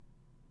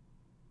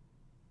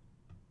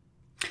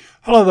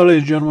Hello there,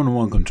 ladies and gentlemen, and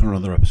welcome to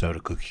another episode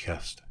of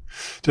CookieCast.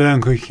 Today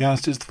on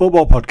CookieCast, it's the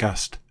football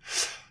podcast.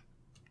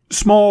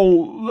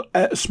 Smaller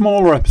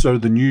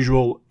episode than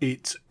usual.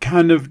 It's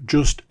kind of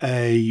just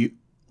a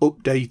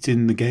update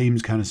in the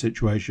games kind of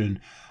situation.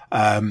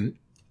 Paul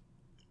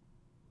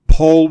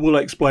will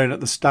explain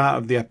at the start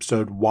of the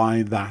episode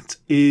why that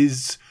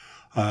is.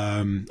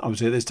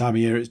 Obviously, at this time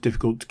of year, it's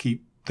difficult to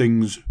keep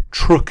things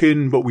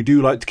trucking, but we do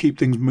like to keep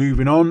things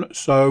moving on.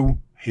 So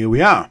here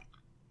we are.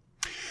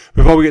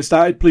 Before we get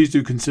started, please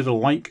do consider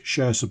like,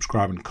 share,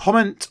 subscribe and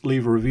comment.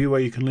 Leave a review where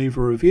you can leave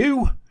a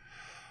review.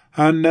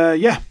 And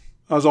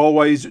as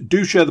always,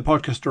 do share the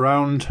podcast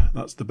around.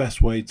 That's the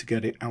best way to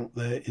get it out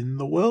there in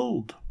the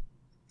world.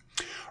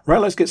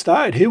 Right, let's get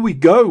started. Here we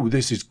go.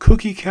 This is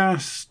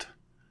CookieCast,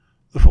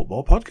 the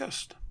football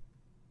podcast.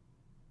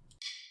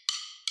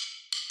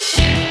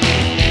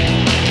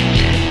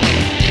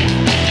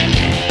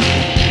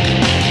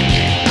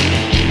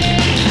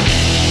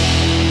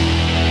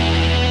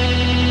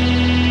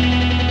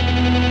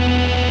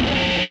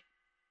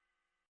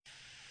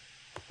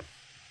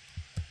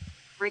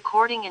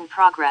 Recording in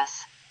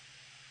progress.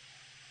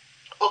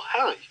 Oh,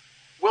 hi.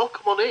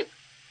 Welcome on in.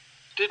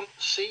 Didn't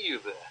see you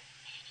there.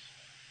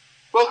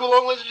 Welcome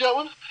along, ladies and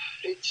gentlemen.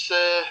 It's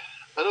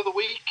another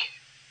week,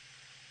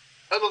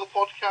 another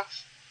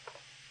podcast,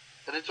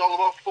 and it's all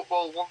about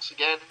football once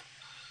again.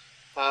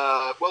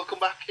 Welcome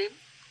back in.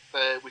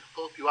 We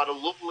hope you had a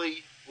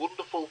lovely,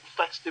 wonderful,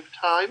 festive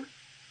time.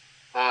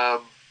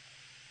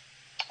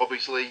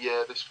 Obviously,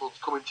 this one's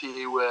coming to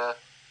you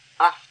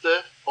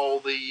after all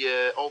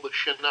the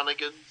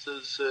shenanigans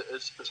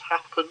has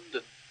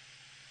happened,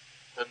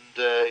 and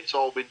it's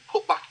all been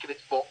put back in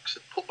its box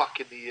and put back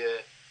in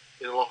the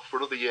loft for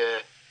another year,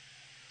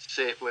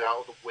 safely out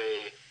of the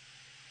way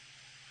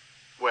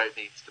where it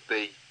needs to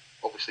be.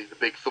 Obviously, the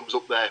big thumbs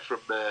up there from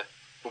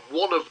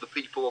one of the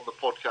people on the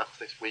podcast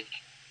this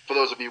week. For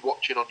those of you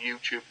watching on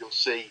YouTube, you'll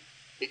see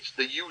it's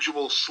the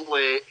usual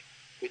slate.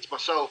 It's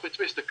myself, it's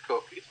Mr.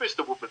 Cook, it's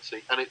Mr.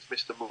 Woodmansey, and it's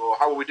Mr. Moore.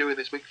 How are we doing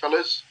this week,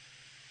 fellas?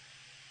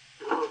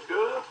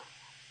 Good.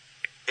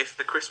 If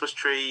the Christmas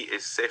tree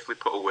is safely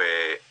put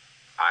away,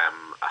 I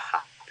am a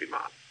happy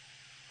man.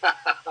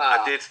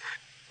 I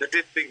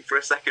did think for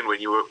a second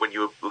when you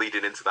were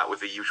leading into that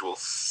with the usual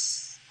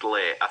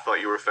slate, I thought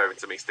you were referring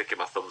to me sticking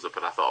my thumbs up,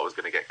 and I thought I was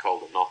going to get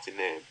called a naughty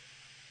name.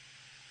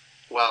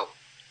 Well,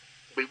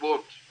 we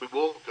won't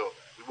go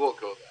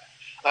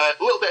there.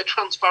 A little bit of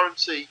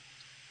transparency.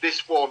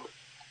 This one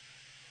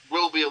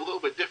will be a little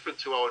bit different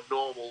to our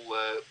normal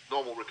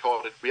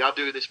recording. We are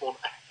doing this one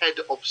ahead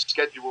of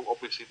schedule.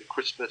 Obviously, the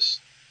Christmas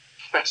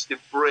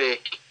festive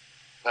break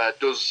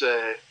does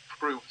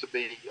prove to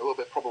be a little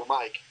bit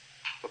problematic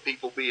for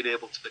people being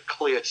able to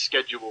clear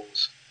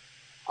schedules,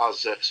 as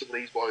some of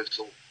these boys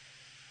will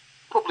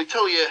probably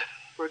tell you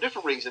for a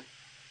different reason.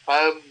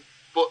 But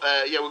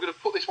we're going to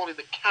put this one in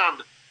the can,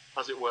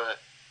 as it were,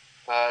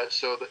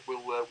 so that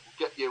we'll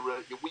get your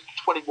week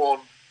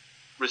 21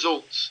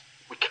 results.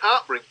 We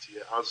can't bring to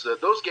you, as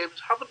those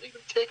games haven't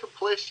even taken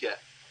place yet.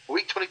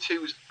 Week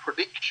 22's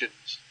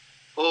predictions,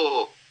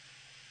 they'll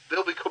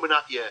be coming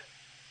at you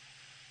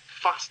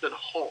fast and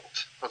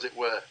hot, as it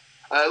were.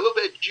 A little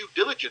bit of due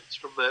diligence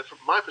from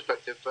my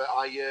perspective.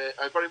 I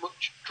very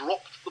much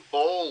dropped the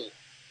ball,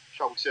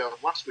 shall we say, on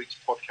last week's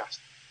podcast,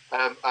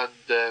 and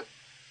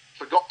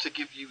forgot to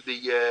give you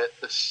not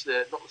the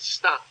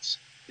stats,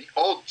 the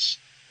odds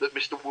that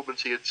Mr.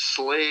 Woodmansey had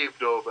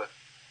slaved over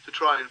to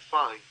try and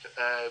find.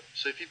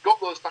 So if you've got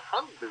those to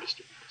hand,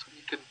 Mr. Woodmansey,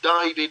 you can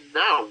dive in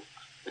now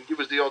and give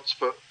us the odds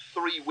for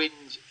 3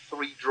 wins,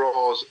 3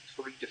 draws,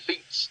 3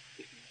 defeats,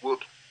 if you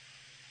would.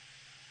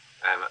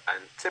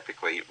 And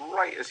typically,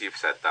 right as you've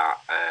said that,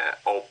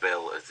 old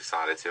Bill has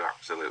decided to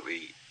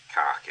absolutely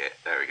cark it.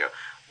 There we go.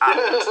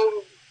 And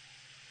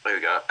there we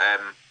go.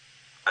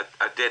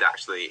 I did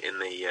actually, in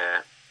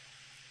the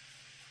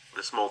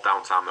small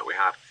downtime that we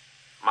had,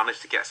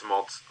 manage to get some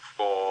odds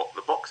for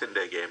the Boxing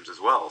Day games as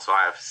well. So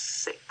I have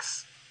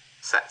 6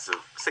 sets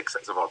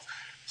of odds.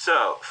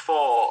 So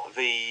for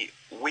the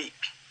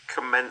weekend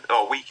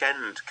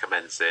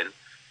commencing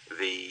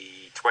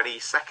the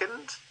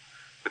 22nd,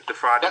 with the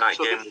Friday night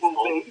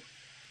game.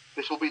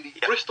 This will be the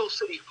Bristol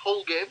City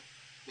Hull game,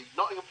 the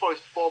Nottingham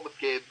Forest Bournemouth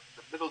game,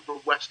 and the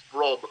Middlesbrough West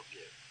Brom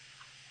game.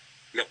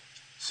 Yeah.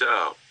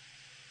 So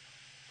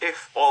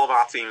if all of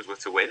our teams were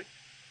to win,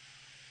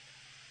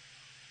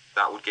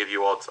 that would give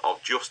you odds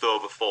of just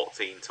over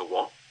 14 to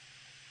 1.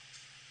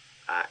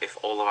 If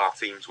all of our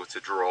teams were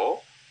to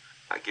draw,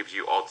 that gives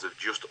you odds of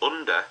just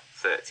under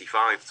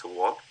 35 to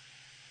 1.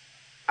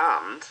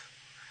 And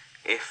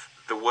if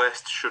the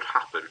worst should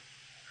happen,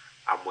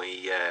 and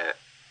we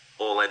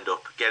all end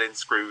up getting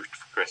screwed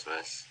for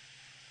Christmas,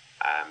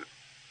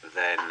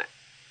 then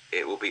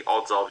it will be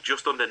odds of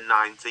just under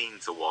 19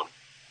 to 1.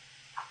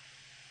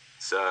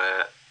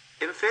 So,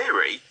 in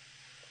theory,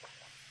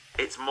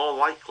 it's more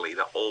likely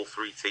that all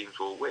 3 teams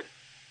will win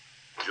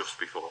just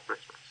before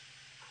Christmas.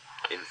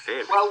 In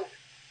theory. Well,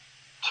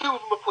 2 of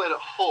them are playing at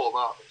home,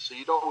 aren't they? So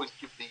you'd always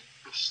give the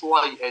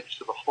slight edge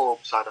to the home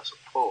side, I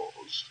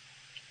suppose.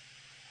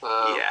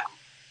 Yeah.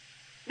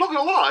 Not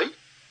going to lie,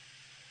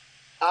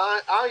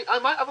 I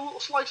might have a little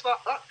slice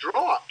of that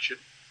draw action.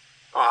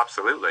 Oh,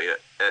 absolutely.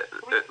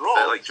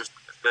 Like just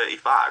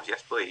 35,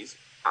 yes, please.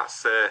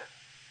 That's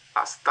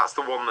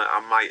the one that I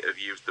might have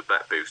used the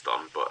bet boost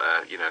on, but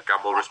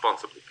gamble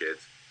responsibly,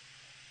 kids.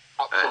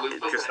 Absolutely,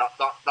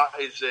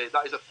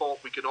 that is a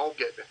thought we can all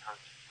get behind.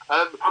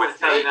 I was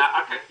saying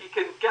you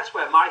can guess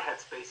where my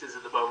headspace is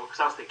at the moment, because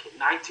I was thinking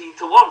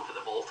 19-1 for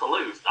them all to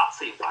lose. That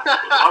seems like a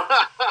good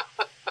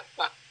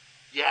one.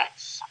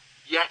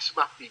 Yes,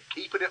 Matthew.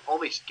 Keeping it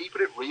honest,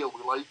 keeping it real.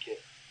 We like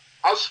it.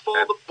 As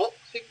for the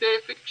Boxing Day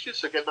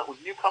fixtures, again, that was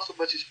Newcastle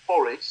versus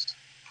Forest,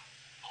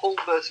 Hull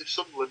versus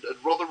Sunderland,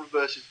 and Rotherham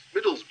versus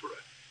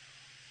Middlesbrough.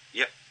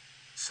 Yep.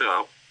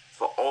 So,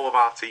 for all of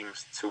our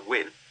teams to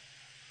win,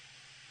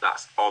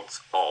 that's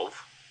odds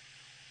of...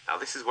 Now,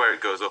 this is where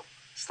it goes up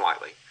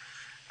slightly.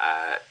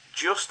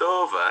 Just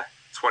over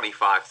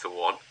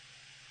 25-1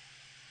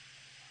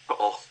 for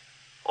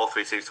all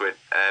three teams to win.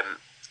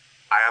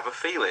 I have a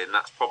feeling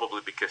that's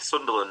probably because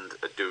Sunderland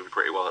are doing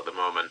pretty well at the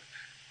moment,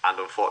 and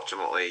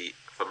unfortunately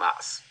for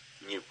Matt's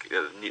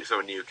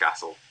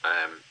Newcastle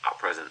at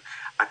present,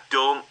 I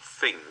don't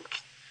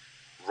think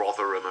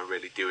Rotherham are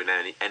really doing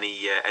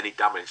any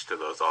damage to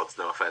those odds.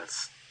 No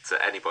offence to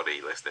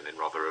anybody listening in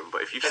Rotherham,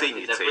 but if you've seen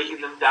your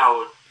team,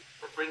 they're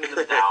bringing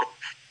them down.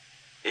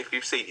 If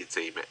you've seen your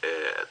team,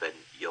 then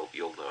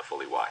you'll know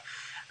fully why.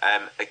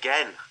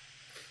 Again,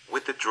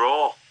 with the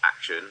draw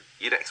action,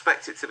 you'd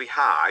expect it to be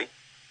high.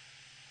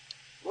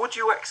 Would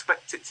you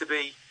expect it to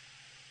be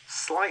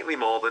slightly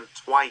more than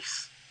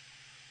twice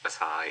as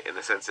high, in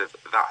the sense of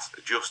that's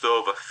just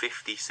over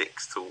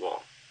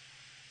 56-1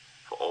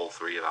 for all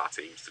three of our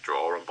teams to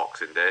draw on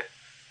Boxing Day?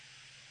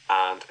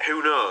 And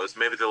who knows,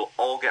 maybe they'll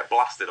all get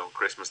blasted on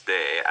Christmas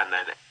Day, and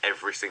then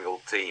every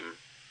single team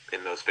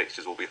in those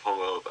fixtures will be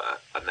hungover,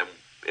 and then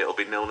it'll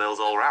be 0-0s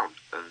all round.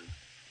 And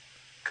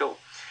cool.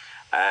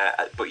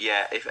 But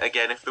yeah, if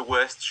the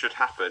worst should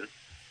happen,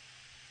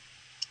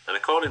 and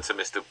according to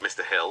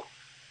Mr. Hill,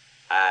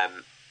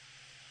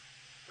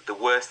 the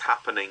worst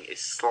happening is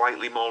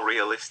slightly more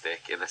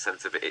realistic in the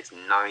sense of it's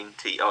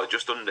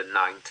just under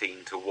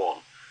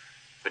 19-1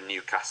 for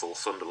Newcastle,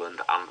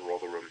 Sunderland, and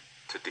Rotherham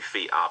to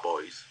defeat our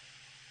boys.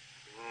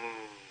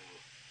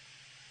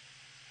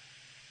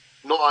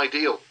 Not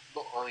ideal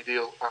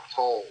at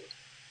all.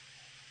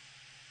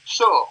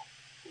 So,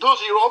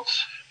 those are your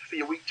odds for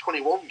your Week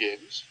 21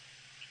 games.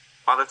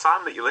 By the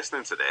time that you're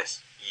listening to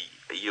this,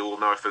 you'll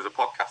know if there's a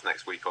podcast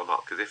next week or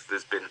not, because if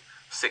there's been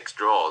 6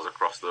 draws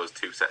across those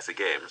 2 sets of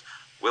games,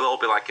 we'll all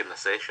be like in the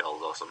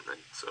Seychelles or something,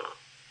 so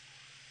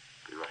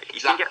be right. Exactly.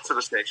 You can get to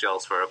the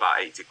Seychelles for about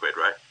 80 quid,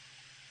 right?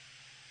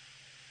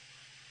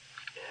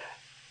 Yeah.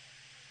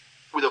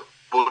 With a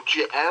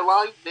budget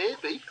airline,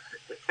 maybe.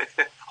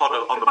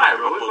 on the back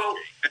of a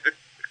budget.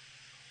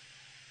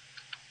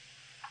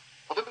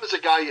 I think there's a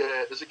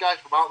guy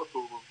from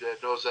Hartlepool who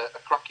knows a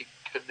cracking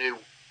canoe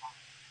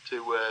to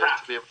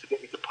be able to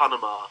get into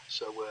Panama.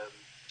 So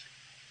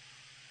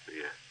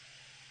yeah.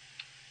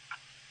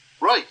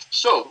 Right.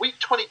 So week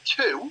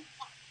 22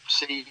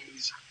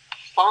 sees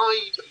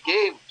 5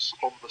 games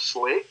on the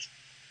slate,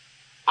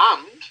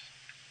 and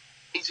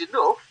is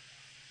enough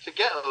to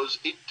get us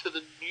into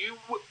the new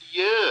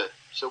year.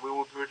 So we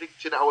will be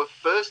predicting our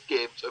first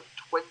games of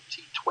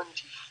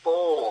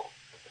 2024,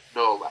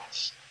 no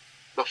less.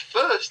 The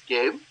first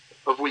game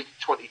of week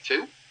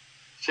 22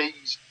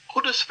 sees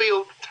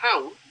Huddersfield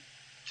Town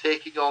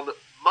taking on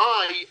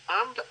my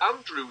and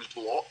Andrew's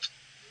lot,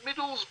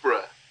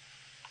 Middlesbrough.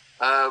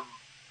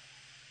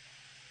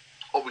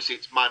 Obviously,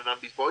 it's mine and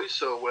Andy's boys,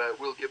 so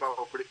we'll give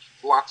our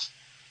predictions last.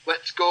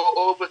 Let's go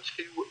over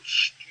to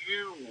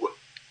Stu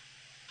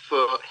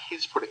for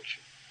his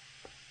prediction.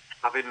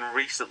 Having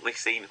recently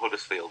seen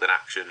Huddersfield in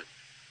action,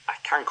 I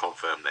can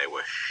confirm they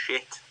were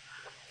shit.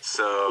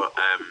 So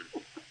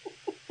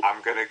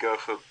I'm going to go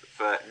for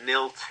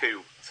 0-2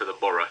 to the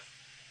Borough.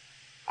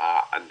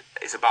 And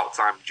it's about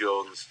time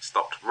Jones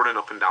stopped running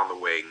up and down the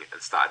wing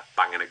and started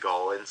banging a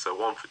goal in. So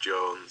 1 for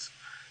Jones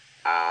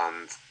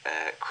and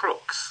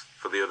Crooks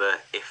for the other,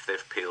 if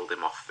they've peeled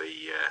him off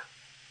the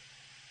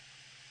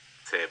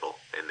table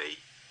in the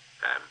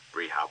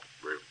rehab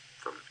room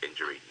from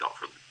injury, not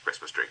from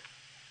Christmas drink.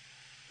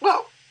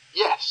 Well,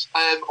 yes.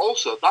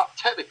 Also, that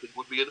technically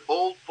would be an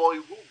old boy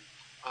rule,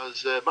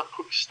 as Matt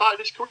Crooks started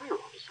his career,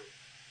 honestly.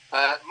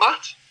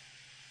 Matt?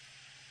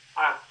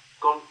 I've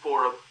gone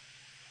for a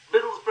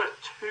Middlesbrough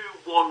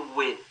 2-1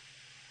 win.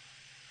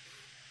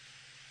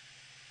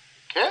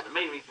 Okay. The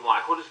main reason why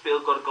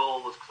Huddersfield got a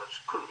goal was because I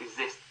just couldn't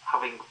resist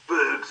having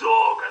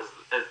Bergzorg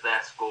as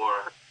their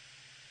scorer.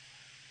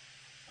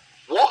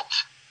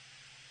 What?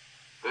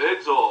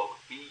 Bergzorg.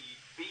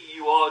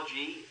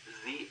 B-U-R-G-Z-O-R-G.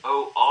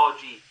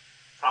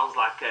 Sounds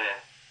like a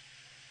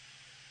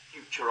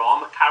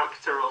Futurama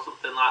character or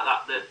something like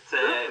that.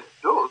 It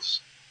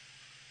does.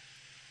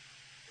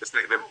 It's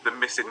like the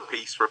missing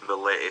piece from the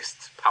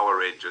latest Power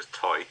Rangers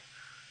toy.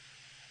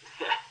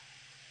 Yeah.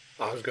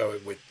 I was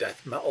going with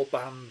Death Metal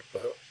Band,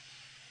 but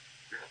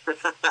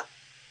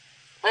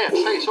Hey, I'd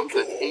say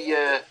something.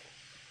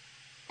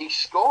 He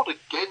scored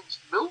against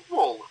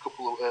Millwall a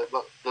couple of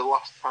the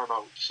last time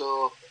out.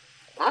 So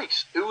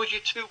nice. Who was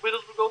your two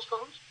Middlesbrough goal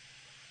scorers?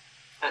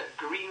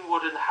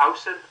 Greenwood and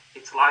Howson.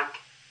 It's like,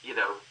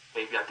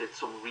 maybe I did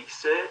some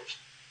research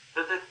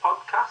for the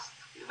podcast.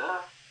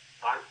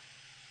 I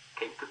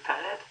came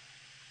prepared.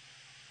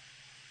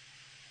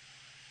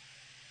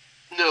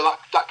 No,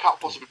 that can't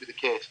possibly be the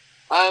case.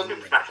 Too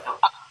professional.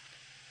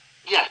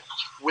 Yeah,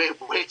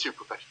 way too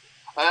professional.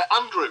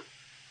 Andrew.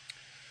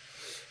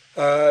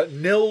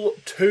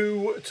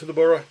 0-2 to the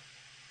Borough.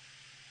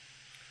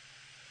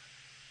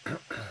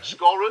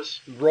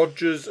 Scorers.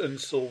 Rodgers and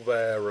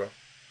Silvera.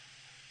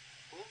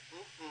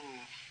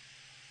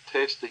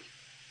 Tasty.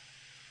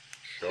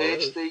 Sure.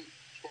 Tasty.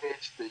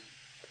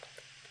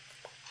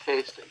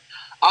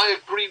 I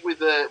agree with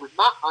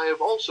Matt. I have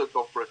also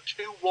gone for a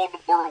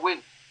 2-1 Borough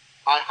win.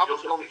 I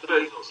haven't gone for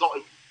the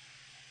exotic.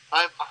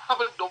 I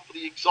haven't gone for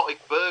the exotic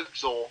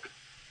Bergzorg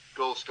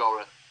goal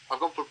scorer. I've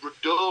gone for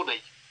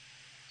Radoni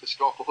to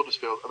score for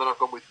Huddersfield, and then I've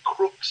gone with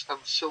Crooks and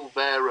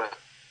Silvera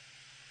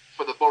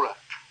for the Borough.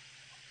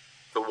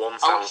 The one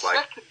sounds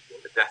like a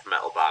death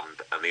metal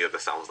band, and the other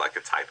sounds like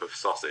a type of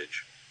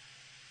sausage.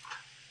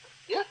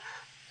 Yeah.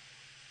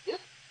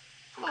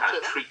 Some kind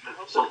of treatment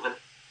or something.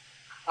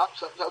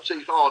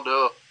 Absolutely. Oh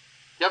no,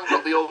 you haven't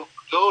got the old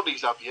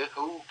Radoni's, have you?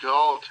 Oh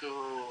God.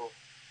 Oh.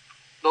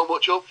 Not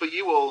much hope for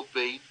you, old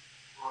bean.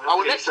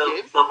 Our next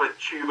game. Stuff a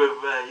tube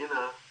of,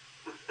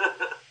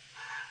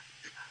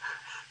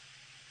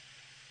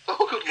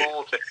 Oh, good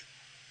lord!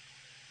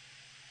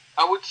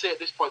 I would say at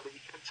this point that you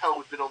can tell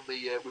we've been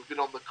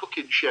on the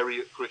cooking sherry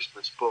at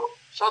Christmas, but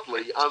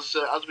sadly, as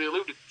we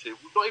alluded to,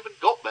 we've not even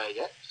got there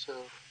yet. So,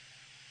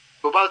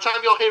 but by the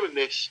time you're hearing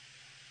this,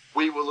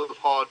 we will have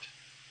had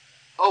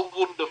a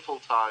wonderful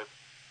time.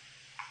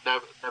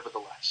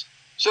 Nevertheless,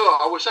 so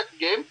our second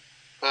game,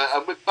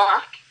 and we're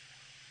back.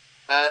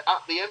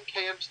 At the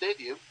MKM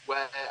Stadium,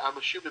 where I'm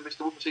assuming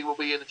Mr. Woodmansey will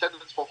be in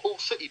attendance for Hull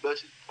City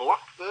versus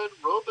Blackburn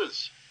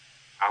Rovers.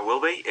 I will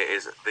be. It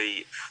is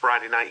the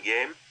Friday night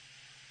game,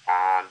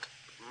 and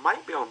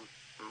might be on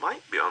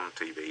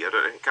TV.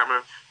 I can't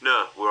remember.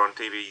 No, we're on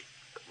TV.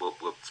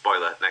 We'll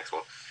spoiler next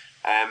one.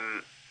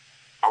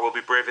 I will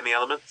be braving the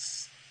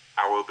elements.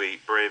 I will be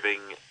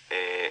braving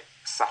a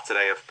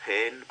Saturday of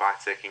pain by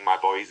taking my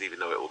boys, even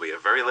though it will be a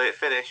very late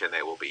finish and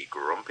they will be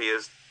grumpy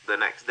as the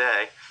next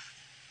day.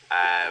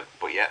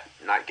 But yeah,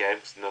 night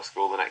games, no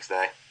school the next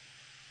day.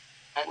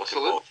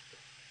 Excellent.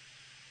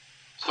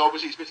 So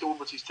obviously it's Mr.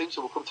 Woodmansey's team,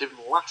 so we'll come to him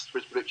last for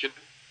his prediction.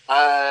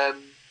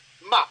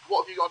 Matt,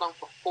 what have you got down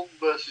for Hull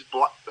versus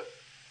Blackburn?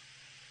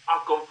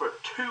 I've gone for a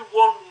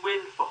 2-1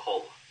 win for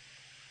Hull.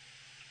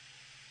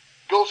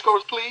 Goal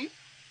scorers, please.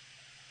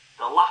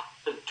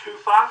 Delap and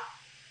Tufan.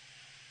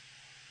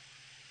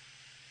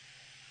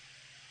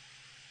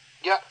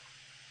 Yeah.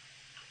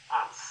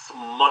 And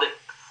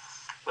Smodics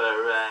for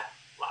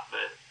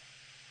Blackburn.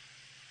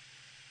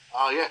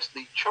 Ah, yes,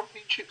 the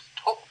Championship's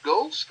top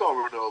goal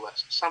scorer, no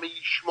less, Sammy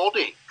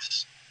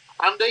Schmodics.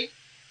 Andy?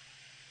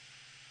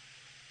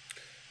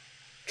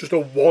 Just a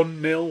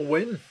 1-0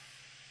 win.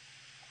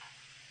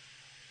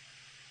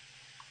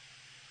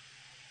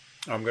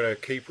 I'm going to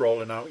keep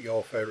rolling out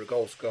your favourite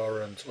goal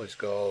scorer until he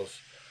scores.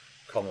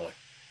 Connolly.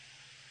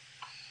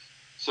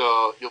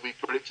 So you'll be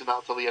predicting that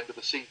until the end of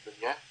the season,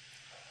 yeah?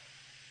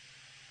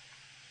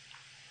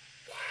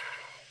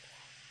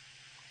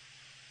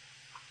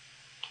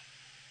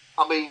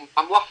 I mean,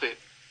 I'm laughing,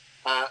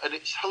 and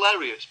it's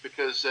hilarious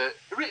because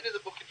written in the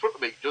book in front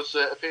of me does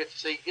appear to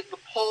say in the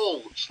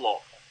Paul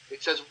slot,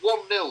 it says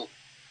 1-0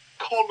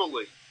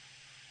 Connolly.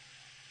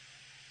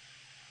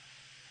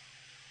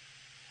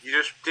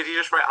 Did you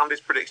just write Andy's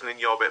prediction in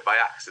your bit by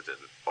accident,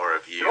 or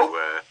have you? Nope.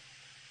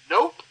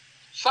 Nope.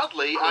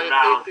 Sadly,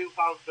 I do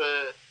have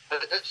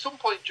at some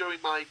point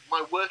during my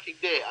working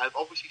day, I've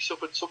obviously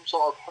suffered some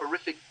sort of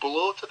horrific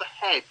blow to the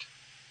head.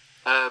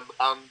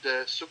 And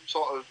some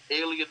sort of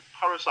alien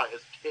parasite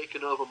has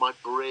taken over my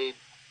brain.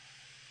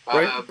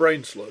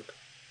 Brain slug.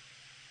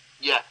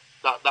 Yeah,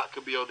 that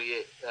could be only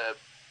it.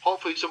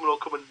 Hopefully someone will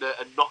come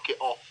and knock it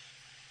off,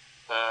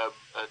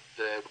 and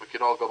we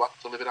can all go back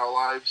to living our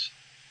lives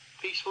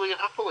peacefully and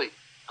happily.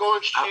 Go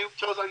on, Stu,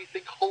 tell us how you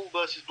think Hull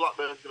versus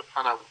Blackburn is going to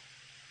pan out.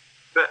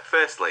 But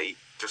firstly,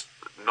 just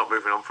not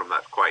moving on from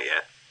that quite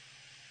yet,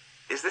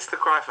 is this the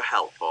cry for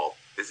help, Paul?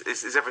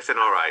 Is everything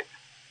all right?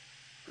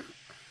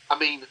 I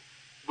mean,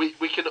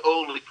 we can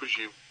only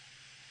presume.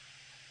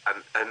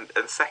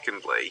 And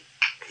secondly,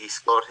 he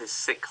scored his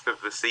 6th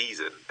of the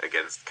season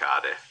against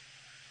Cardiff.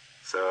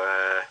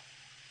 So,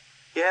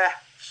 yeah.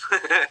 I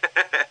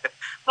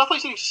thought you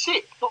said he's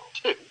 6, not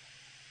 2.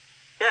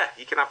 Yeah,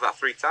 you can have that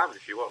 3 times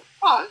if you want.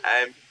 Oh.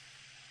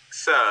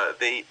 So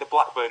the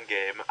Blackburn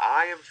game,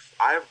 I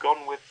have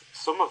gone with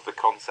some of the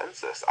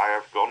consensus. I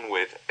have gone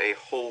with a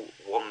Hull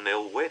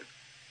 1-0 win.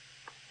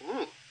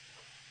 Mm.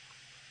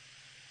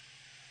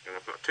 And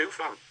I've got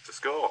Tufan to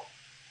score.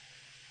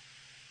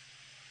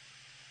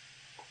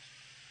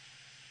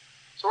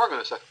 So hang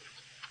on a second.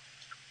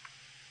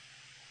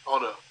 Oh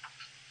no.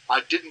 I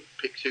didn't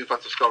pick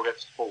Tufan to score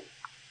against Hull,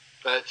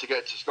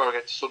 to score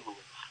against Sunderland.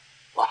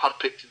 I had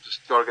picked him to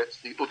score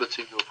against the other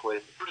team who were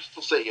playing,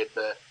 Bristol City,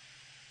 and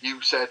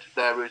you said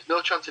there is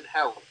no chance in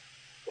hell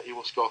that he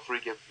will score 3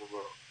 games in a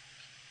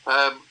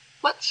row.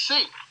 Let's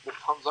see what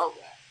pans out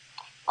there.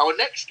 Our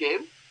next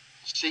game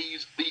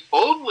sees the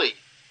only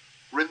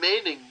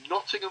remaining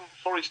Nottingham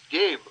Forest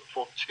game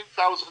for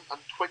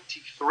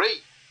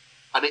 2023.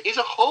 And it is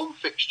a home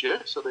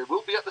fixture, so they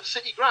will be at the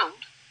City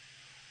Ground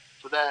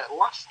for their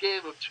last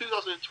game of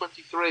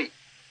 2023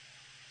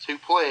 to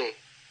play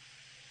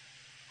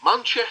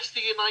Manchester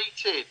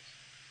United.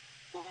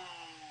 Ooh,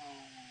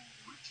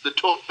 it's the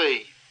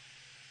toughie.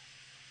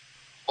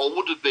 Or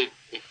would have been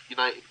if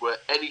United were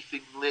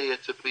anything near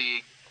to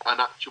being an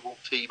actual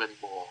team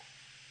anymore.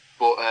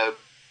 But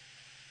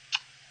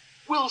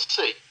we'll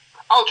see.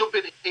 I'll jump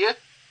in here.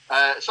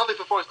 Sadly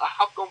for Forest, I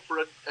have gone for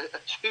a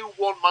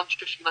 2-1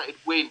 Manchester United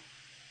win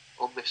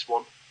on this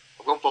one.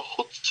 I've gone for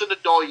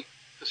Hudson-Odoi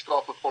to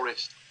score for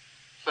Forest,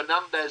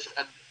 Fernandes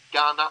and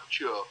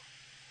Garnacho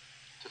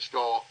to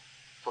score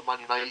for Man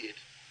United.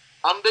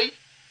 Andy?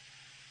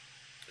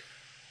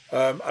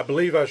 I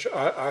believe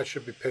I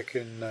should be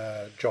picking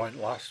joint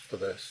last for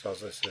this, as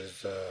this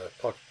is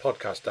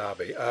podcast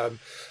derby. A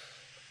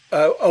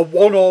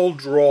 1-1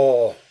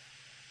 draw.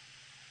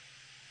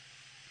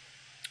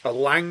 A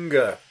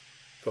Langer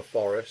for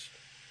Forest.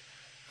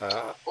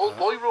 Old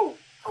boy rule.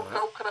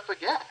 How can I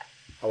forget?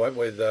 I went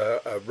with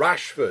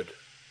Rashford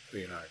for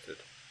United.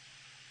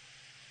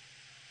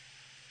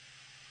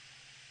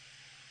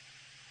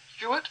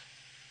 Stuart?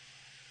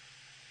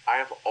 I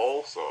have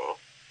also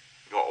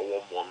got a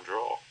 1-1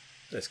 draw.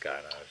 This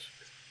guy knows.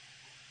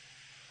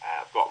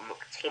 I've got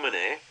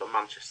McTominay for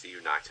Manchester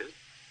United.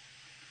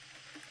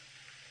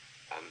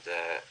 And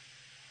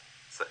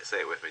say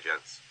it with me,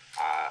 gents.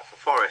 For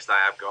Forest, I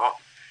have got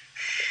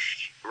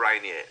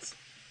Ryan Yates.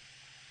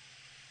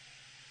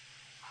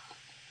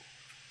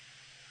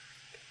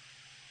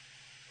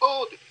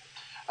 Oh,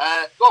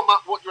 go on,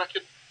 Matt. What do you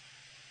reckon?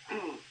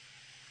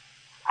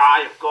 I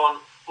have gone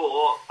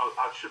for.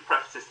 I should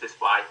preface this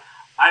way.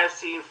 I have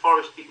seen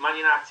Forest beat Man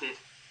United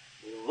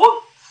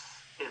once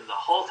in the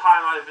whole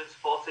time I've been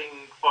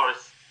supporting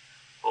Forest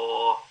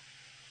for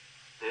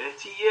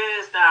 30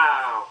 years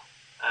now.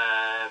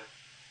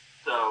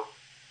 So,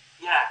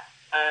 yeah,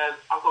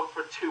 I've gone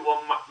for a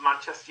 2-1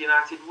 Manchester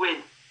United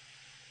win.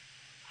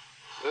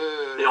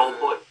 The old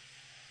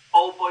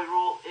boy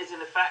rule is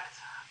in effect.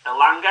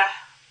 Elanga,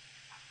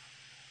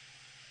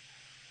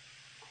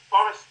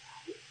 Forest,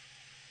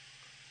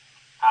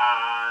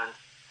 and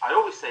I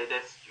always say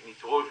this, you need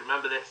to always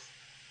remember this,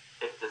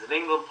 if there's an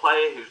England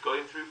player who's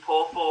going through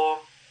poor form,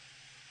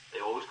 they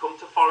always come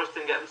to Forest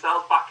and get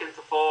themselves back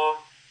into form.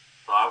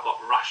 So I've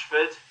got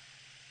Rashford,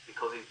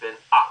 because he's been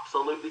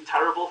absolutely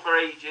terrible for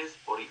ages,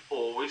 but he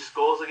always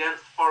scores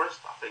against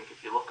Forest. I think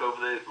if you look over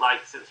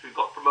since we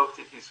got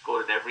promoted, he's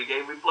scored in every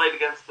game we've played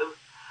against them.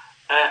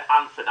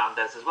 And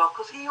Fernandes as well,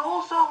 because he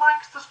also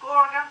likes to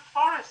score against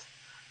Forest.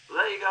 So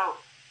there you go.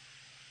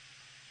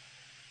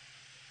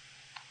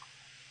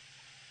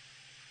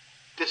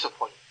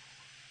 Disappointing.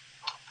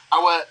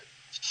 Our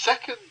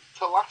second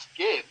to last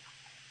game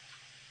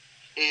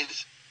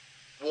is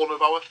one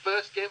of our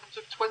first games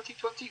of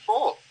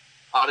 2024,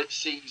 and it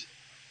sees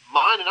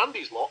mine and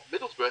Andy's lot,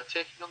 Middlesbrough,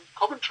 taking on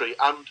Coventry.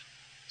 And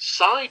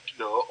side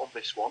note on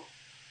this one,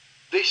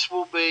 this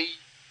will be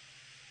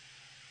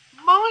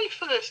my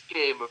first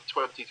game of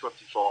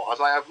 2024, as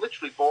I have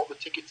literally bought the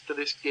tickets to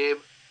this game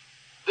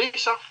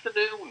this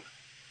afternoon.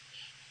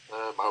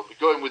 I'll be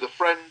going with a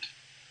friend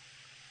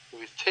who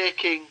is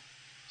taking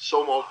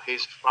some of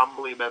his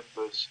family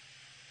members,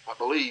 I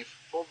believe,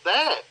 for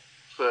their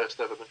first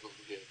ever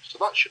Middlesbrough game. So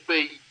that should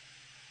be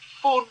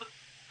fun.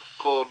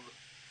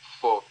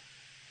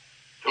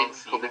 John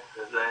Cena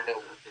is there,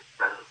 his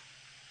friends.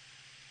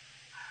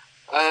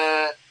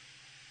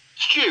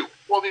 Stu,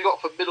 what have you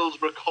got for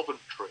Middlesbrough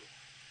Coventry?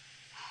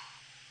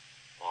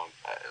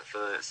 For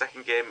the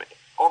second game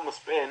on the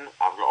spin,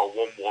 I've got a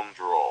 1-1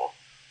 draw.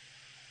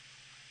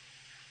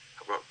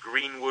 I've got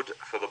Greenwood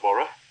for the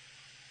Borough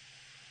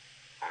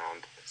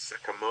and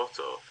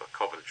Sakamoto for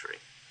Coventry.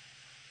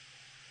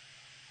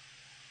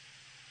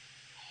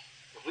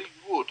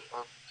 Greenwood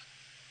and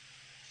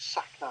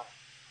Sakamoto.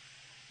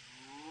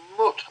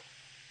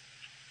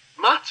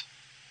 Matt?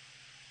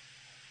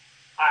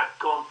 I've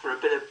gone for a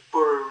bit of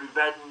Borough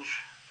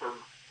revenge from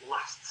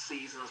last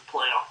season's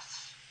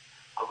playoffs.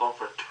 I've gone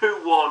for a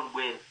 2-1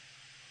 win.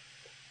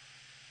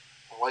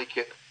 I like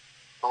it.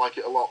 I like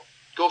it a lot.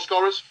 Goal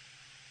scorers?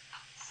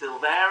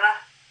 Silvera.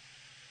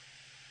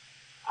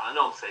 And I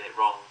know I'm saying it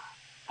wrong,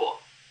 but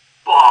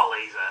bar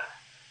laser.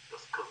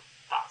 Just because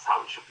that's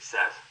how it should be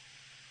said.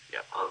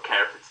 Yep. I don't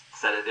care if it's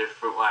said a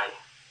different way.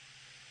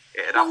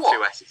 It'd have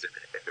 2 S's in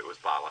it if it was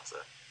bar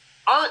letter.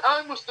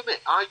 I must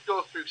admit, I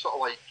go through sort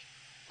of like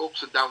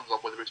ups and downs on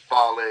whether it's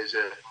bar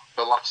laser,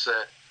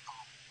 Balassa,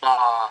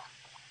 bar,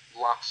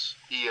 lass,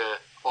 ear,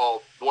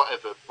 or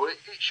whatever. But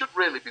it should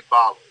really be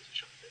bar laser,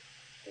 shouldn't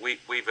it?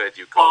 We've heard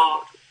you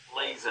call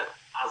Bar laser,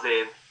 as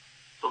in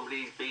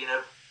somebody's been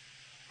a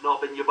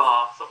knob in your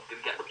bar, so I'm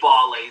going to get the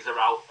bar laser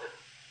out, and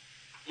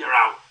you're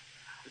out.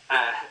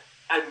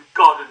 And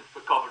Godden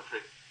for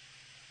Coventry.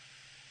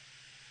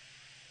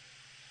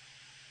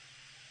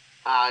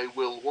 I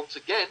will once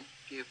again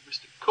give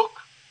Mr.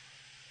 Cook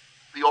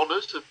the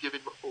honours of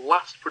giving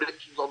last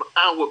predictions on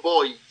our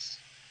boys.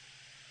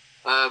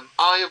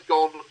 I have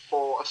gone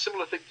for a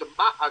similar thing to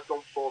Matt. I've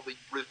gone for the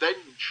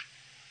revenge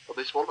of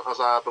this one, as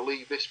I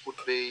believe this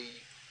would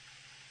be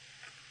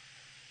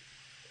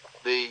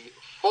the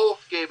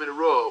fourth game in a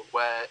row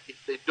where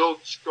if they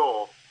don't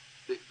score,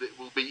 it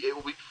will be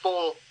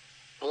 4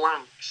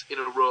 blanks in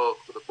a row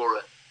for the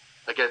Borough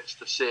against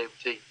the same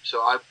team.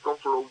 So I've gone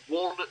for a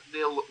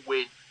 1-0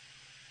 win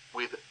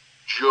with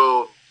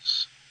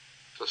Jones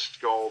to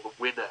score the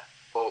winner,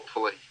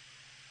 hopefully.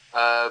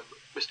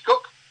 Mr.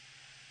 Cook?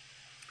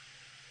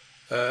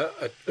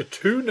 A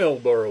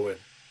 2-0 Borough win.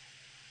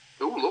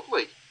 Oh,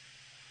 lovely.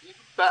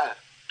 Even better.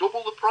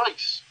 Double the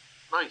price.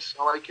 Nice,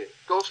 I like it.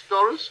 Goal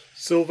scorers?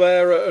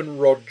 Silvera and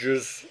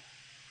Rodgers.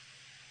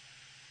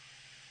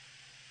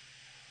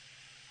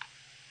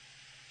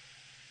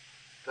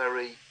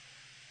 Very,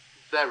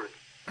 very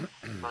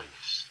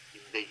nice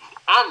indeed.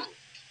 And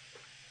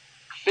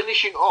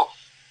finishing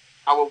off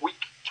our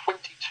week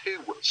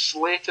 22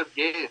 slate of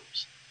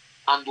games,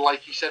 and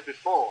like you said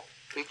before,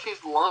 it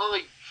is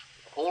live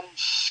on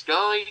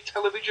Sky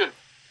Television.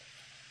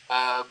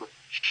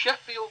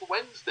 Sheffield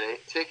Wednesday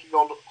taking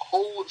on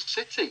Hull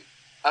City.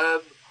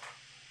 Are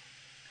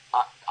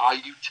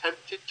you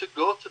tempted to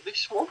go to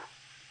this one?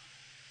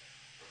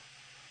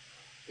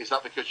 Is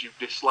that because you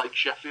dislike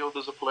Sheffield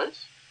as a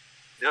place?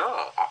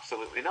 No,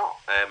 absolutely not.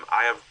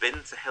 I have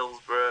been to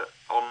Hillsborough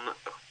on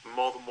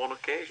more than one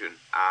occasion,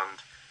 and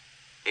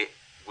it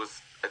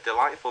was a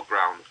delightful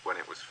ground when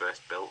it was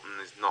first built and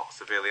is not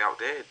severely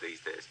outdated these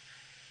days.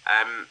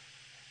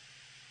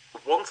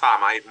 One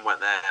time I even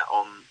went there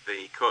on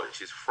the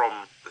coaches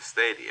from the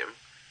stadium,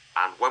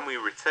 and when we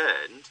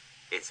returned,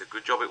 it's a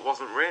good job it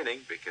wasn't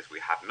raining because we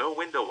had no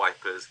window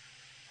wipers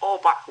or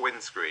back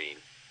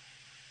windscreen.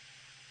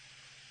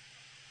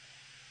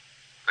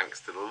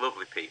 Thanks to the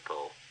lovely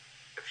people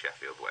of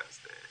Sheffield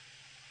Wednesday.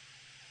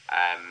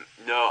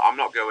 No, I'm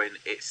not going.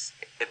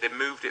 They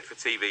moved it for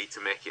TV to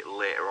make it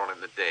later on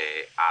in the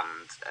day,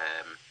 and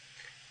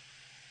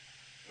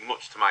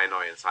much to my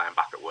annoyance, I am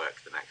back at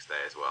work the next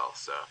day as well.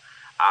 So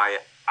I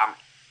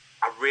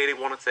really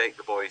want to take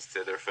the boys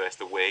to their first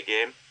away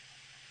game.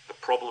 The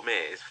problem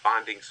is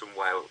finding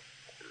somewhere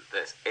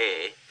that's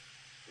A,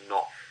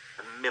 not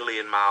a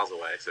million miles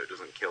away, so it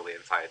doesn't kill the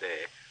entire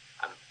day,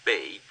 and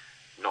B,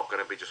 not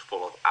going to be just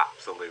full of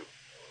absolute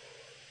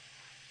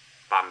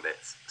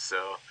bandits.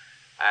 So,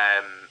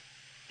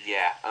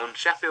 and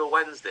Sheffield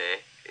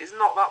Wednesday is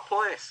not that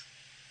place.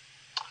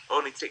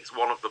 Only ticks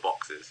one of the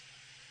boxes.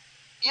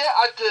 Yeah,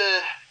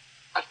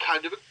 I'd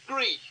kind of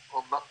agree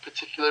on that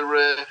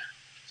particular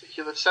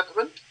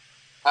sentiment.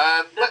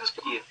 Let's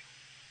go.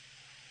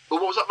 Well,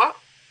 what was that, Matt?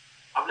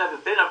 I've never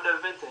been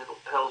to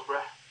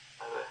Hillsborough.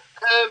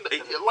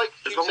 Like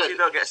as long as you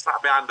don't get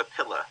sat behind the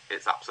pillar,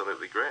 it's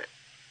absolutely great.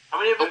 I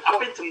mean, I've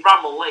been to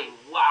Bramall Lane.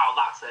 Wow,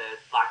 that's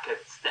like a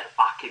step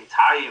back in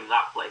time,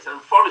 that place.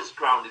 And Forest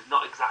Ground is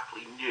not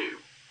exactly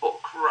new,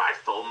 but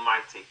Christ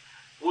almighty.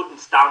 Wooden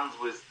stands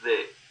was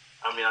I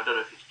don't know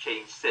if it's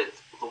changed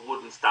since, but the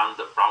wooden stands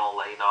at Bramall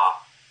Lane are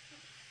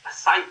a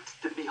sight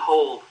to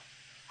behold.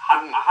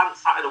 I hadn't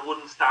sat in a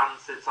wooden stand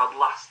since I'd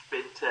last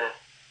been to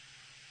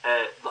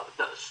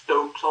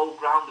Stoke's old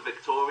ground, the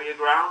Victoria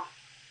ground.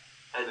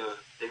 And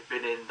they've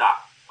been in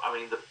that,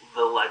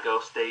 the Lego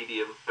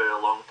Stadium for a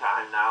long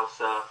time now,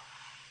 so...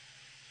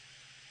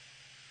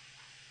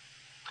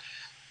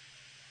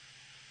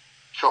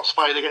 Shots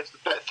fired against the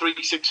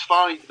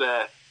Bet365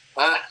 there.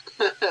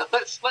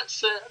 Let's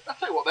I'll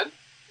tell you what then.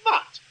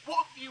 Matt,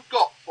 what have you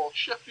got for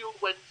Sheffield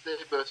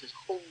Wednesday versus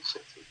Hull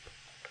City?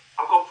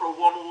 I've gone for a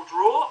 1-1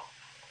 draw.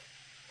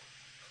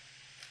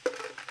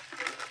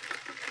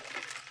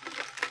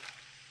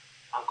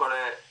 I've got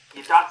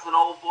your dad's an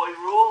old boy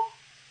rule,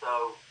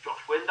 so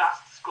Josh Wind has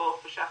to score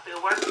for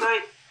Sheffield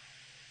Wednesday.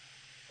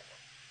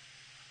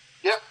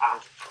 Yep.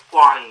 And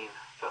Twine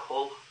for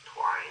Hull.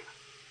 Twine.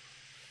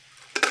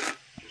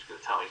 He's going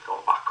to tell me he's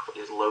gone back, but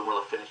his loan will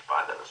have finished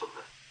by then or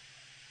something.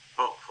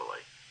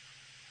 Hopefully.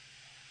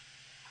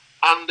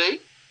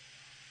 Andy?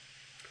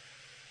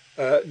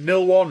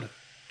 0-1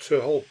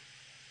 to Hull.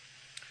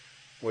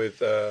 With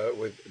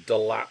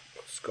Delap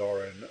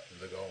scoring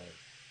the goal.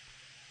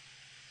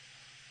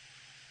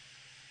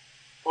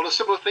 On a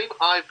similar theme,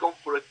 I've gone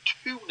for a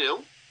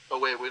 2-0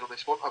 away win on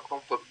this one. I've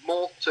gone for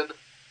Morton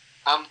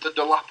and the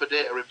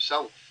Dilapidator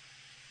himself.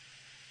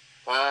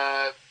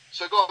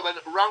 So go on then,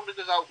 rounding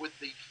us out with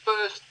the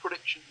first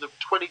predictions of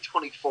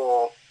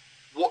 2024.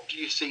 What do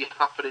you see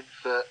happening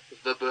for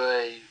the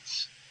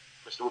boys,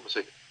 Mr.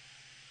 Woodmansey?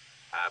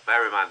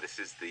 Bear in mind, this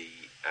is the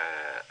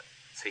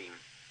team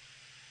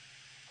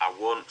I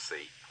won't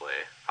see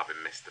play,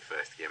 having missed the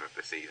first game of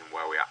the season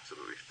where we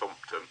absolutely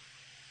thumped them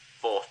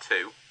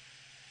 4-2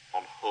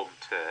 on home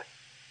turf,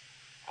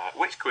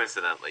 which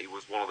coincidentally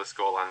was one of the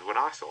scorelines when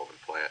I saw them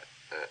play at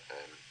at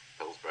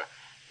Hillsborough.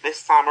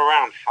 This time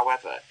around,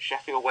 however,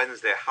 Sheffield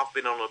Wednesday have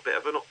been on a bit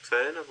of an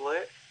upturn of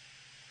late.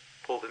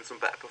 Pulled in some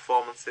better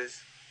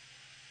performances.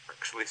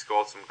 Actually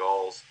scored some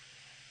goals.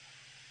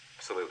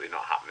 Absolutely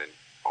not happening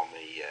on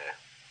the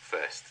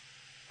first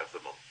of the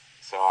month.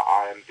 So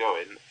I am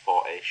going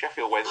for a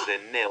Sheffield Wednesday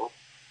 0,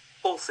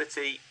 Hull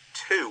City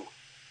 2.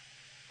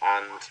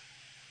 And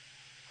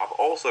I've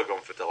also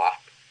gone for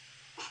Delap.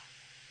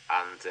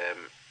 And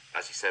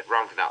as you said,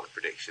 rounding out the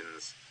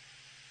predictions,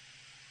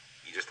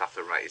 you just have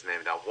to write his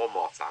name down one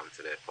more time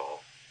today,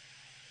 Paul.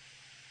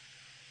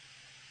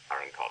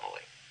 Aaron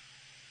Connolly.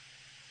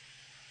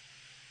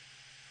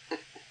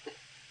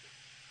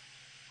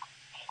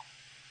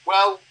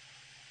 Well,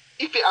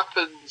 if it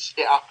happens,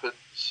 it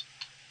happens.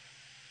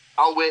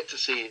 I'll wait to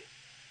see it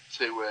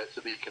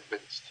to be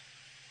convinced.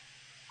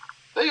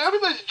 There you have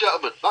it, ladies and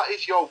gentlemen. That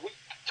is your week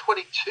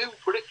 22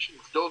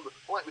 predictions done.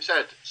 Like we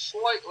said,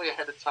 slightly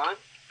ahead of time.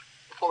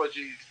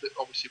 Apologies that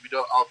obviously we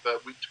don't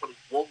have week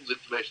 21's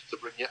information to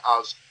bring you,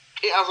 as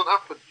it hasn't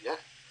happened yet.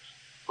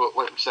 But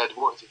like we said,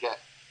 we wanted to get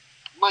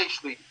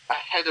nicely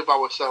ahead of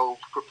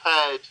ourselves,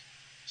 prepared,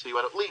 so you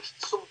had at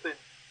least something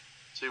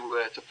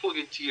to plug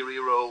into your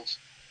ear holes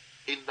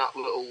in that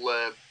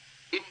little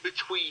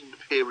in-between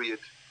period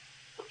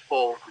that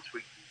falls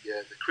between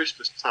the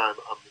Christmas time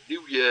and the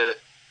New Year.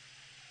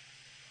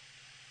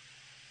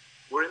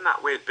 We're in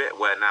that weird bit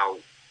where now,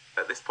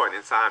 at this point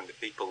in time, the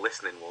people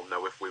listening will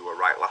know if we were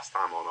right last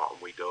time or not,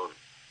 and we don't.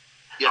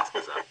 Yeah. That's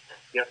bizarre.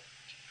 Yeah.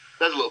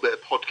 There's a little bit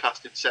of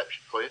podcast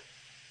inception for you.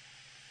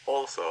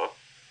 Also,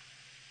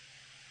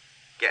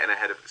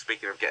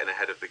 speaking of getting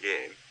ahead of the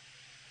game,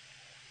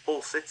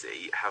 Hull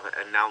City have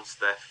announced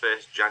their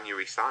first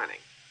January signing.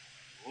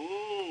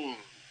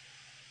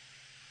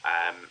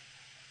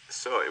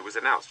 So it was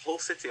announced. Hull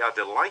City are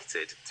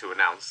delighted to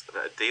announce that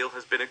a deal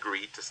has been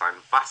agreed to sign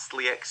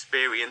vastly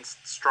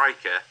experienced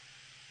striker,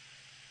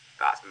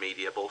 that's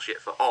media bullshit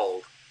for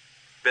old,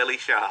 Billy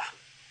Sharp.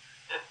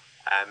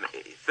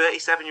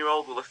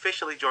 37-year-old will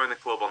officially join the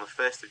club on the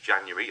 1st of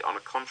January on a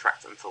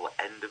contract until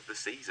the end of the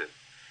season.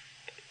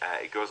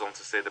 It goes on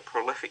to say the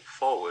prolific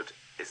forward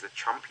is the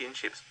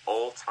Championship's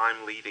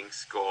all-time leading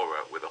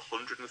scorer with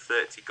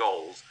 130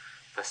 goals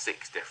for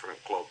 6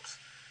 different clubs,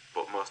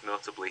 but most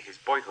notably his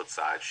boyhood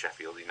side,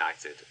 Sheffield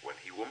United, when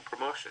he won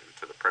promotion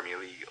to the Premier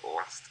League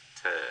last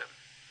term.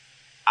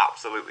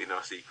 Absolutely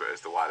no secret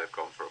as to why they've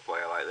gone for a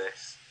player like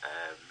this.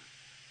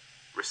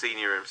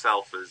 Rossini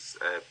himself has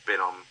been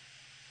on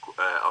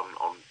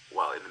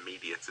in the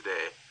media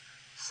today,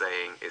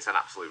 saying it's an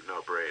absolute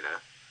no-brainer.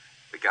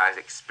 The guy's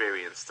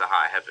experienced to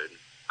high heaven,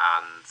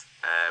 and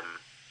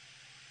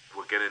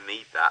we're going to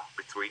need that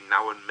between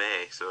now and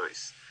May. So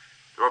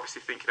they're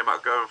obviously thinking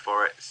about going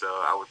for it. So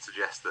I would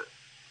suggest that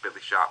Billy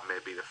Sharp may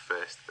be the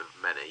first of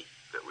many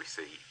that we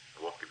see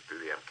walking through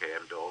the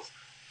MKM doors.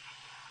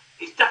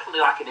 He's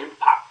definitely like an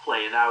impact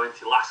player now.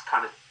 Into the last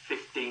kind of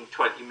 15,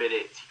 20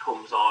 minutes, he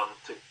comes on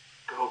to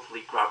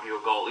hopefully grab you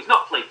a goal. He's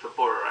not played for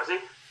Borough, has he?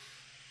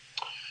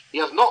 He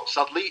has not,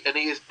 sadly, and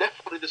he is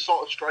definitely the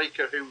sort of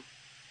striker who,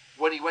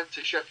 when he went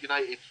to Sheffield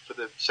United for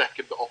the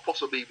second or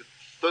possibly even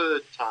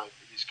third time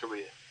in his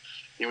career,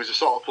 he was the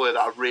sort of player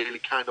that I really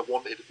kind of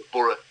wanted at the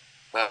Borough.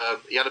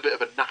 He had a bit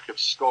of a knack of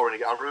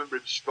scoring. I remember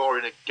him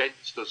scoring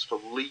against us for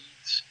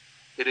Leeds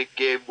in a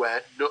game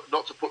where,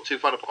 not to put too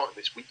fine a point on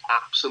this, we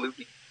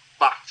absolutely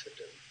battered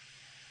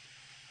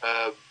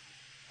him.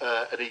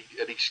 And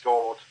he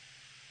scored.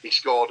 He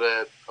scored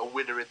a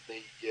winner in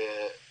the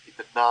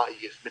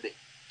 90th minute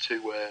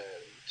to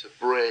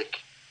break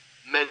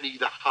many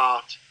the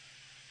heart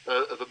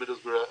of a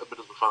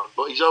Middlesbrough fan.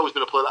 But he's always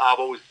been a player that I've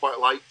always quite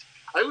liked.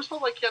 I always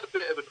felt like he had a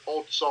bit of an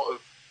odd sort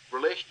of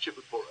relationship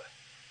with Borough,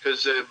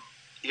 because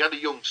he had a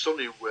young son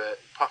who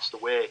passed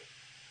away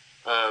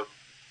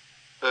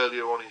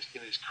earlier on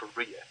in his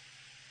career.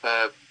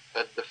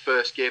 And the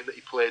first game that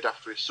he played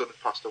after his son had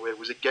passed away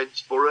was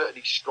against Borough, and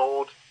he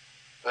scored.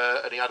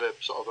 And he had a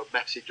sort of a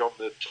message on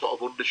the sort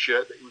of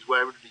undershirt that he was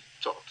wearing, and he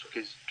sort of took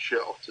his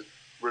shirt off to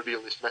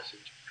reveal this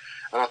message.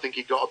 And I think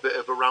he got a bit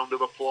of a round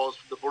of applause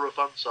from the Borough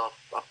fans, so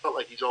I felt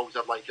like he's always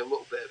had like a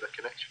little bit of a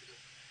connection with him.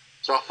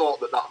 So I thought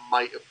that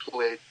might have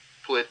played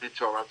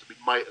into our hands, and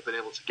we might have been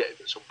able to get him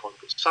at some point,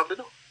 but sadly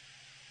not.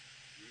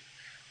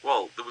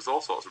 Well, there was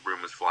all sorts of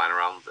rumours flying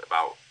around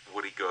about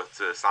would he go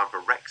to sign for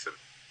Wrexham.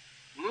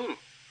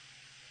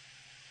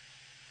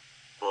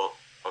 But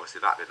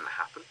obviously that didn't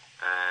happen.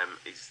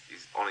 He's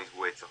on his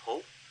way to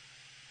Hull.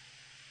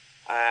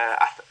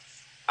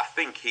 I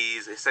think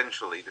he's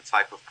essentially the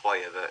type of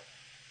player that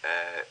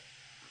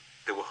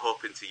they were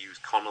hoping to use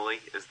Connolly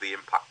as the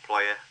impact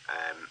player.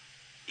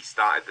 He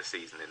started the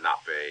season in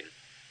that vein.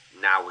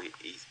 Now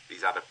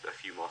he's had a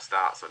few more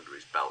starts under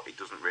his belt. He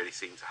doesn't really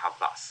seem to have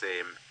that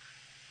same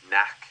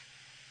knack.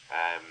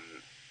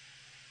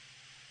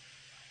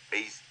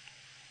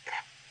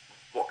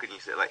 What can you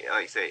say? Like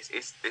you say,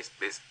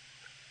 it's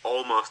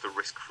almost a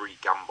risk-free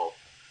gamble.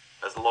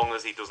 As long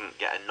as he doesn't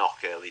get a knock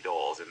early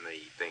doors in the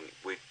thing,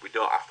 we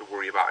don't have to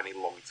worry about any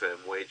long-term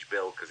wage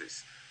bill, because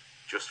it's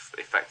just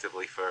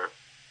effectively for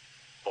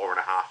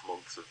 4.5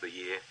 months of the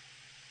year.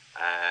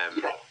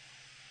 But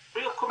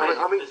he'll come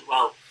in as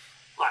well,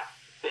 like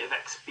a bit of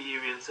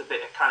experience, a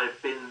bit of kind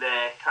of been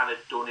there, kind of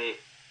done it.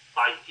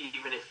 Like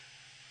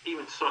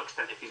even to some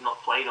extent, if he's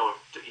not playing or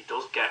if he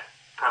does get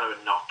kind of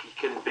a knock, he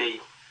can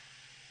be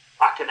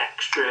like an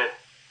extra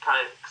kind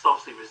of. Because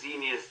obviously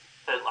Rosini is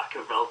like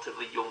a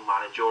relatively young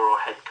manager or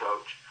head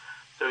coach,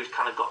 so he's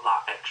kind of got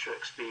that extra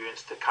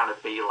experience to kind of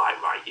be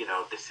like, right,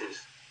 this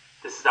is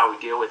how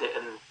we deal with it,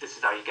 and this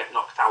is how you get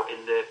knocked out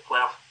in the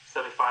playoff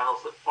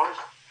semi-finals at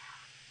Forest.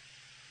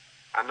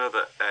 I know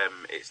that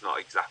it's not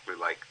exactly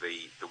like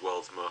the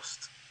world's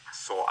most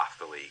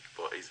sought-after league,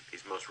 but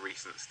his most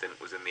recent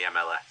stint was in the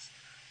MLS.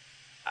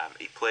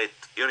 He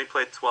only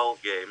played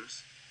 12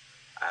 games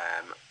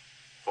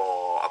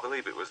for, I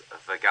believe it was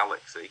the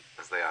Galaxy,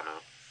 as they are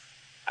known.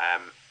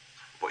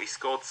 But he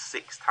scored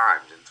 6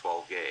 times in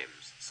 12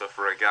 games. So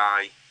for a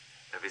guy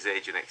of his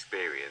age and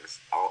experience,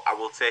 I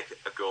will take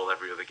a goal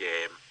every other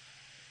game.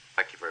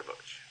 Thank you very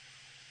much.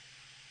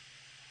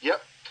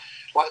 Yep.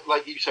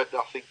 Like you said,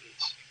 I think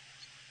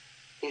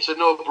it's a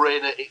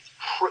no-brainer. It's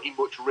pretty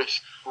much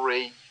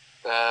risk-free.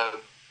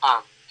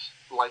 And,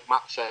 like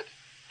Matt said,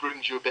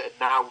 brings you a bit of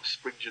nous,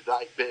 brings you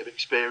that bit of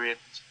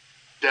experience.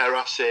 Dare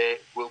I say,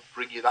 will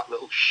bring you that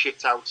little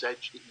shit-house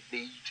edge that you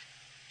need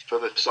for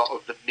the sort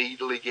of the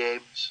needly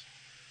games.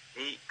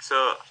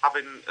 So,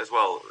 having as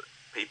well,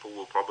 people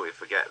will probably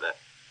forget that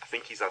I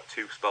think he's had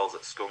 2 spells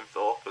at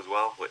Scunthorpe as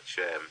well, which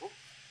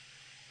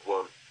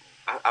won't.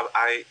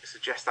 I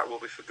suggest that will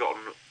be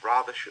forgotten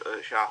rather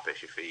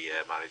sharpish if he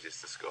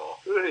manages to score.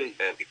 Really?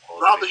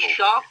 Rather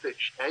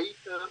sharpish, eh?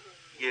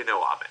 You know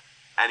what I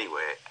mean.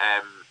 Anyway,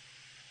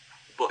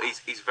 but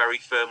he's very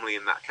firmly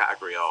in that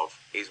category of,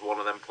 he's one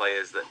of them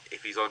players that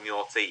if he's on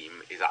your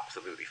team, he's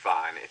absolutely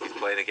fine. If he's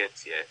playing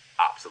against you,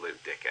 absolute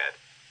dickhead.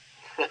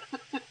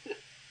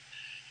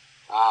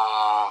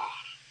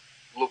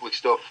 Lovely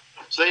stuff.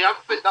 So yeah,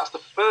 that's the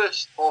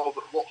first of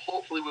what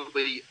hopefully will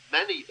be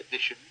many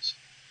additions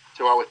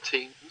to our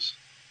teams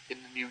in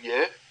the new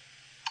year.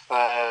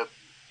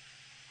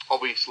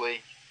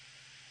 Obviously,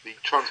 the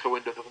transfer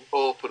window doesn't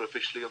open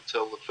officially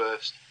until the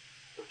 1st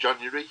of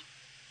January,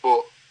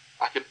 but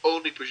I can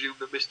only presume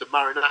that Mr.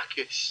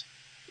 Marinakis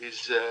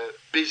is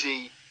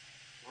busy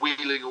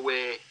wheeling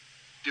away,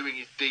 doing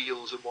his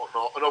deals and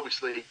whatnot, and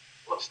obviously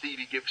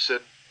Stevie Gibson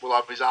will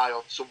have his eye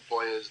on some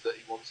players that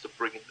he wants to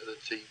bring into the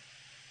team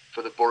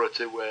for the Borough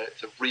to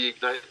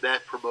reignite their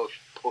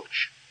promotion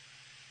push.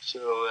 So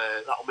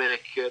that'll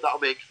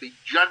make the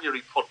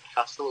January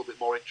podcast a little bit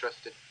more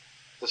interesting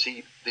to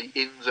see the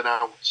ins and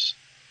outs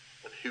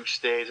and who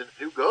stays and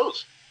who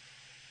goes.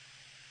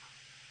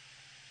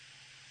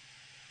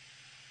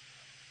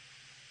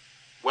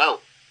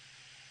 Well,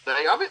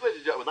 there you have it, ladies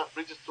and gentlemen. That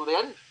brings us to the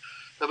end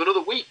of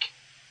another week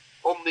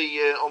on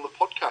the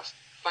podcast.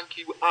 Thank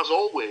you, as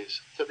always,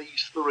 to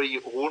these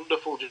 3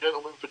 wonderful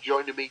gentlemen for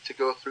joining me to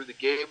go through the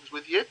games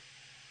with you.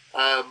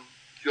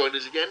 Join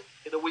us again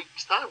in a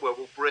week's time where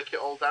we'll break it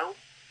all down.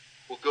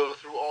 We'll go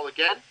through it all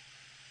again,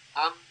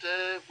 and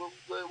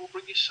we'll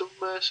bring you some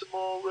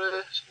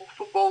more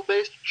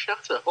football-based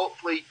chatter.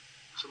 Hopefully,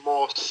 some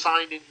more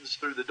signings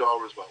through the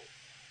door as well.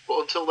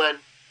 But until then,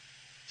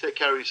 take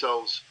care of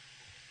yourselves,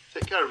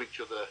 take care of each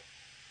other,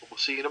 and we'll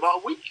see you in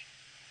about a week.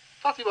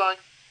 Tatty bye.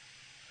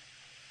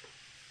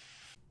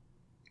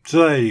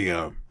 So there you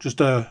go.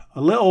 Just a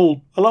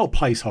little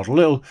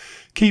placeholder,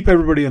 keep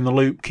everybody in the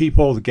loop, keep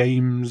all the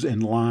games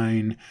in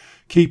line,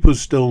 keep us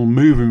still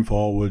moving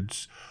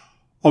forwards.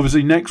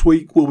 Obviously, next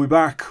week we'll be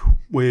back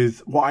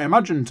with what I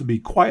imagine to be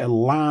quite a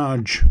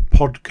large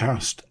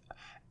podcast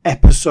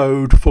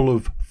episode full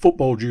of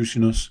football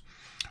juiciness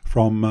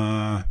from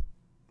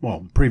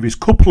the previous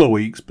couple of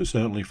weeks, but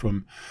certainly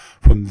from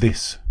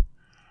this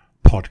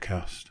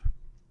podcast.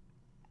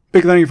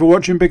 Big thank you for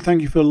watching, big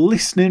thank you for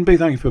listening, big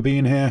thank you for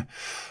being here.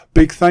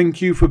 Big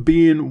thank you for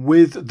being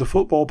with the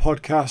Football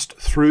Podcast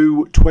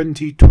through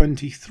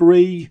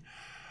 2023.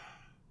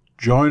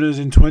 Join us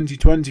in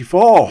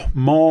 2024.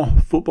 More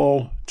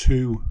football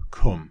to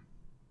come.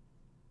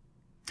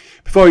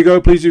 Before you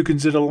go, please do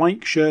consider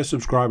like, share,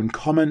 subscribe and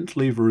comment.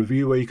 Leave a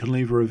review where you can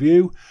leave a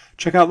review.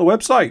 Check out the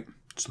website.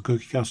 It's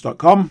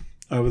thecookiecast.com.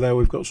 Over there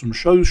we've got some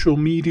social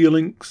media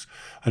links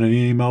and an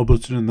email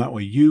button, and that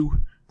way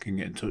you can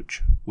get in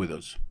touch with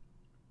us.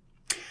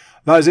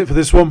 That is it for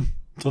this one.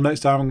 Until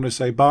next time, I'm going to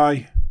say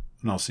bye,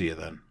 and I'll see you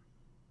then.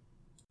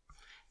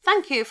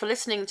 Thank you for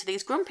listening to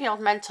these grumpy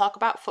old men talk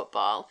about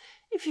football.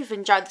 If you've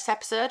enjoyed this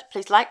episode,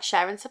 please like,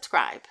 share and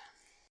subscribe.